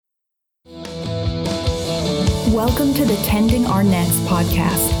Welcome to the Tending Our Nets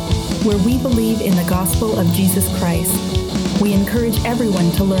podcast, where we believe in the gospel of Jesus Christ. We encourage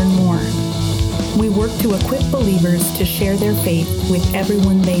everyone to learn more. We work to equip believers to share their faith with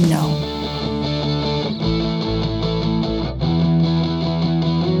everyone they know.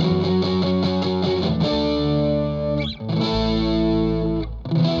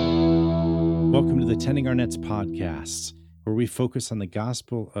 Welcome to the Tending Our Nets podcast, where we focus on the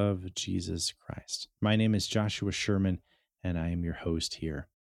gospel of Jesus Christ. My name is Joshua Sherman, and I am your host here.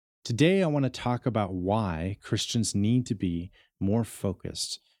 Today, I want to talk about why Christians need to be more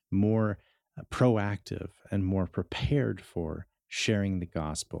focused, more proactive, and more prepared for sharing the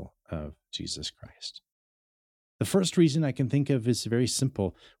gospel of Jesus Christ. The first reason I can think of is very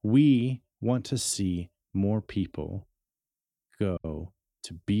simple. We want to see more people go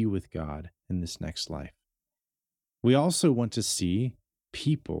to be with God in this next life. We also want to see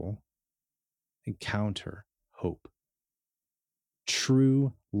people encounter hope.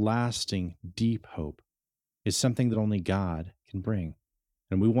 True, lasting, deep hope is something that only God can bring,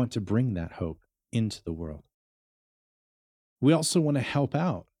 and we want to bring that hope into the world. We also want to help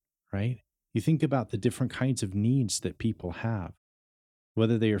out, right? You think about the different kinds of needs that people have,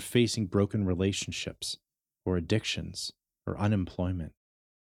 whether they are facing broken relationships or addictions or unemployment.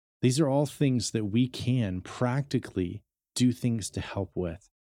 These are all things that we can practically do things to help with.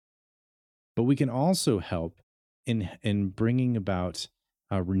 But we can also help in bringing about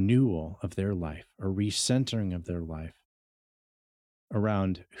a renewal of their life, a recentering of their life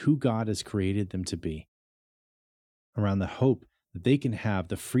around who God has created them to be, around the hope that they can have,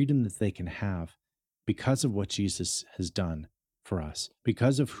 the freedom that they can have because of what Jesus has done for us,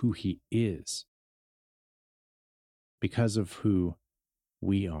 because of who he is, because of who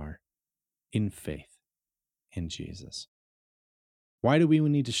we are in faith in Jesus. Why do we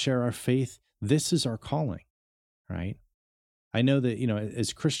need to share our faith? This is our calling, right? I know that,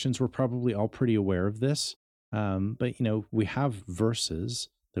 as Christians, we're probably all pretty aware of this, but, we have verses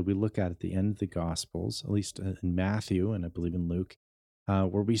that we look at the end of the Gospels, at least in Matthew and I believe in Luke, where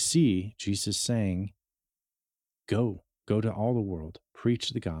we see Jesus saying, go to all the world,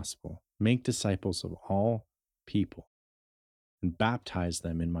 preach the gospel, make disciples of all people, and baptize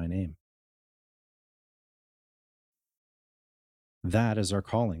them in my name. That is our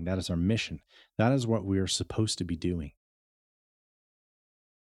calling. That is our mission. That is what we are supposed to be doing.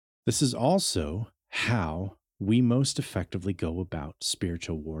 This is also how we most effectively go about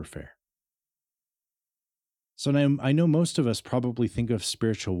spiritual warfare. So now I know most of us probably think of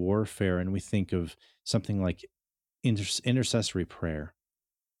spiritual warfare and we think of something like intercessory prayer,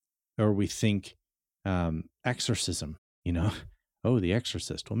 or we think exorcism, oh, the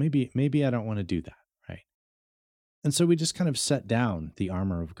exorcist. Well, maybe I don't want to do that, right? And so we just kind of set down the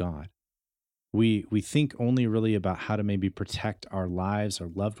armor of God. We think only really about how to maybe protect our lives, our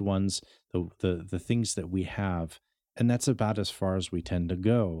loved ones, the things that we have, and that's about as far as we tend to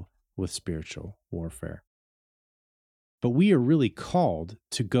go with spiritual warfare. But we are really called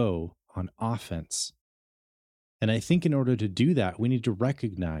to go on offense. And I think in order to do that, we need to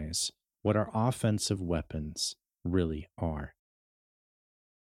recognize what our offensive weapons really are.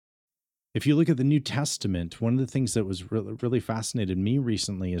 If you look at the New Testament, one of the things that was really fascinated me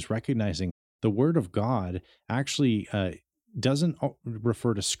recently is recognizing the Word of God actually doesn't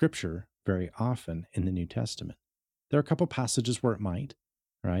refer to Scripture very often in the New Testament. There are a couple passages where it might,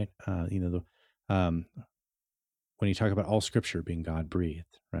 right? When you talk about all Scripture being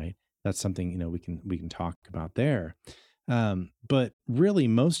God-breathed, right? That's something we can talk about there. But really,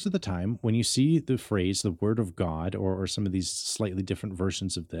 most of the time, when you see the phrase "the Word of God" or some of these slightly different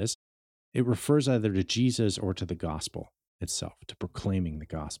versions of this, it refers either to Jesus or to the gospel itself, to proclaiming the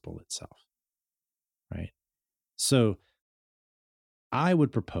gospel itself, right? So I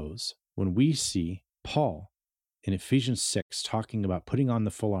would propose when we see Paul in Ephesians 6 talking about putting on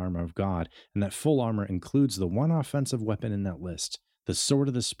the full armor of God, and that full armor includes the one offensive weapon in that list, the sword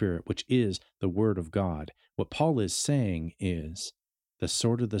of the Spirit, which is the Word of God. What Paul is saying is the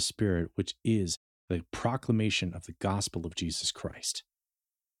sword of the Spirit, which is the proclamation of the gospel of Jesus Christ.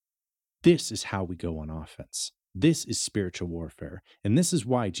 This is how we go on offense. This is spiritual warfare. And this is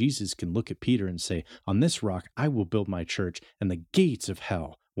why Jesus can look at Peter and say, on this rock, I will build my church, and the gates of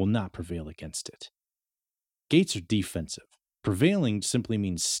hell will not prevail against it. Gates are defensive. Prevailing simply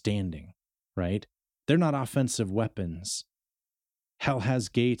means standing, right? They're not offensive weapons. Hell has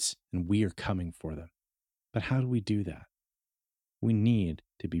gates, and we are coming for them. But how do we do that? We need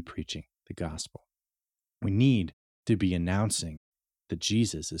to be preaching the gospel. We need to be announcing that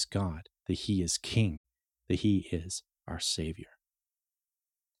Jesus is God, that he is King, that he is our Savior.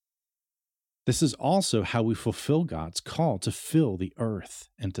 This is also how we fulfill God's call to fill the earth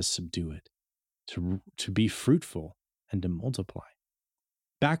and to subdue it, to be fruitful and to multiply.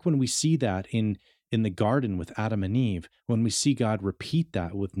 Back when we see that in the garden with Adam and Eve, when we see God repeat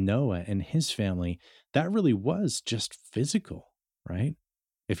that with Noah and his family, that really was just physical, right?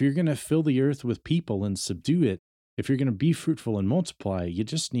 If you're going to fill the earth with people and subdue it, if you're going to be fruitful and multiply, you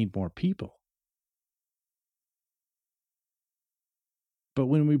just need more people. But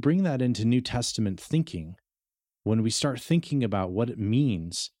when we bring that into New Testament thinking, when we start thinking about what it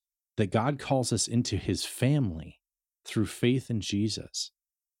means that God calls us into his family through faith in Jesus,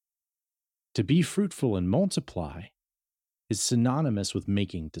 to be fruitful and multiply is synonymous with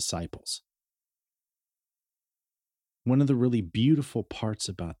making disciples. One of the really beautiful parts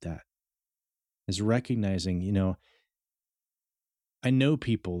about that is recognizing, I know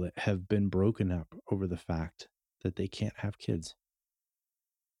people that have been broken up over the fact that they can't have kids.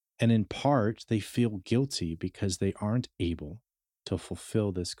 And in part, they feel guilty because they aren't able to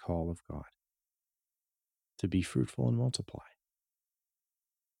fulfill this call of God, to be fruitful and multiply.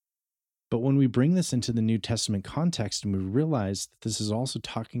 But when we bring this into the New Testament context and we realize that this is also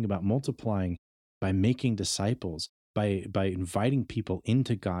talking about multiplying by making disciples, by inviting people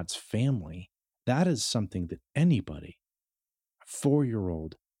into God's family, that is something that anybody, a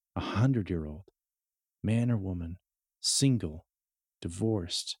 4-year-old, a 100-year-old, man or woman, single,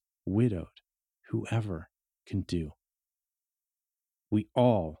 divorced, widowed, whoever can do. We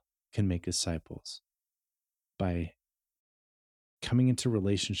all can make disciples by coming into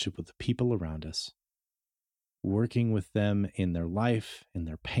relationship with the people around us, working with them in their life, in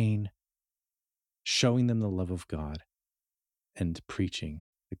their pain, showing them the love of God, and preaching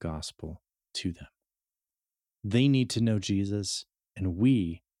the gospel to them. They need to know Jesus, and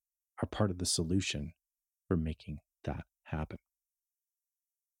we are part of the solution for making that happen.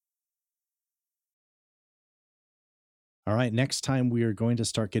 All right, next time we are going to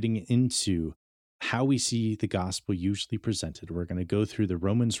start getting into how we see the gospel usually presented. We're going to go through the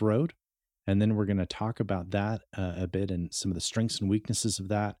Romans road, and then we're going to talk about that a bit and some of the strengths and weaknesses of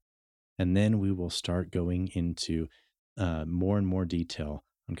that. And then we will start going into more and more detail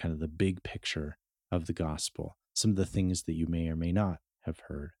on kind of the big picture of the gospel, some of the things that you may or may not have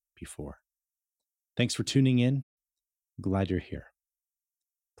heard before. Thanks for tuning in. Glad you're here.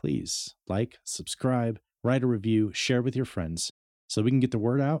 Please like, subscribe, write a review, share with your friends so we can get the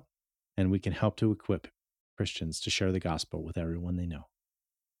word out and we can help to equip Christians to share the gospel with everyone they know.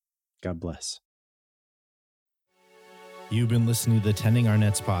 God bless. You've been listening to the Tending Our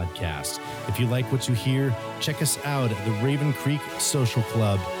Nets podcast. If you like what you hear, check us out at the Raven Creek Social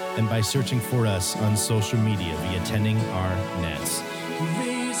Club and by searching for us on social media via Tending Our Nets.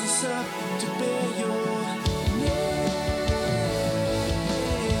 Raise us up.